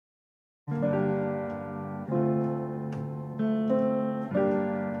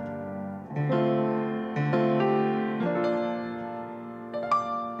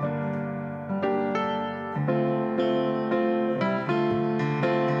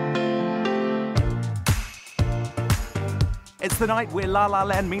It's the night where La La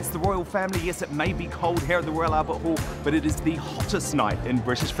Land meets the royal family. Yes, it may be cold here at the Royal Albert Hall, but it is the hottest night in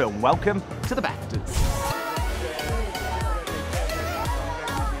British film. Welcome to the BAFTAs.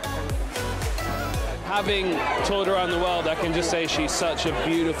 Having toured around the world, I can just say she's such a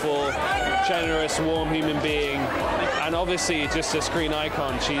beautiful, generous, warm human being, and obviously just a screen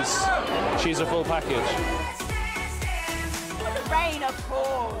icon. She's a full package. The rain, of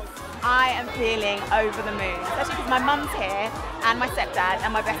course. I am feeling over the moon, especially because my mum's here and my stepdad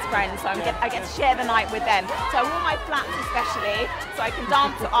and my best friend, so I get to share the night with them. So I wore my flats especially, so I can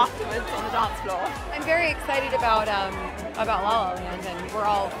dance afterwards on the dance floor. I'm very excited about La La Land, and we're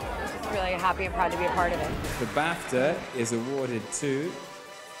all just really happy and proud to be a part of it. The BAFTA is awarded to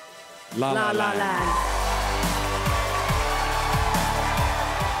La La Land.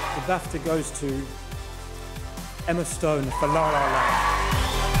 The BAFTA goes to Emma Stone for La La Land.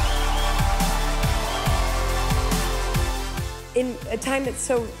 In a time that's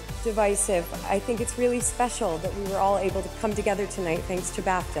so divisive, I think it's really special that we were all able to come together tonight thanks to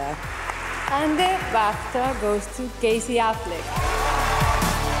BAFTA. And the BAFTA goes to Casey Affleck.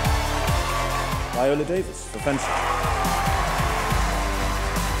 Viola Davis for fencing.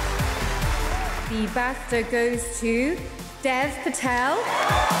 The BAFTA goes to Dev Patel.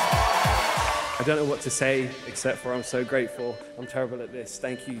 I don't know what to say except for I'm so grateful. I'm terrible at this.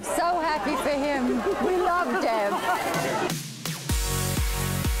 Thank you. So happy for him. We love Dev.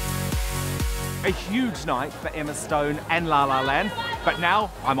 A huge night for Emma Stone and La La Land, but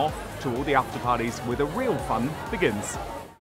now I'm off to all the after parties where the real fun begins.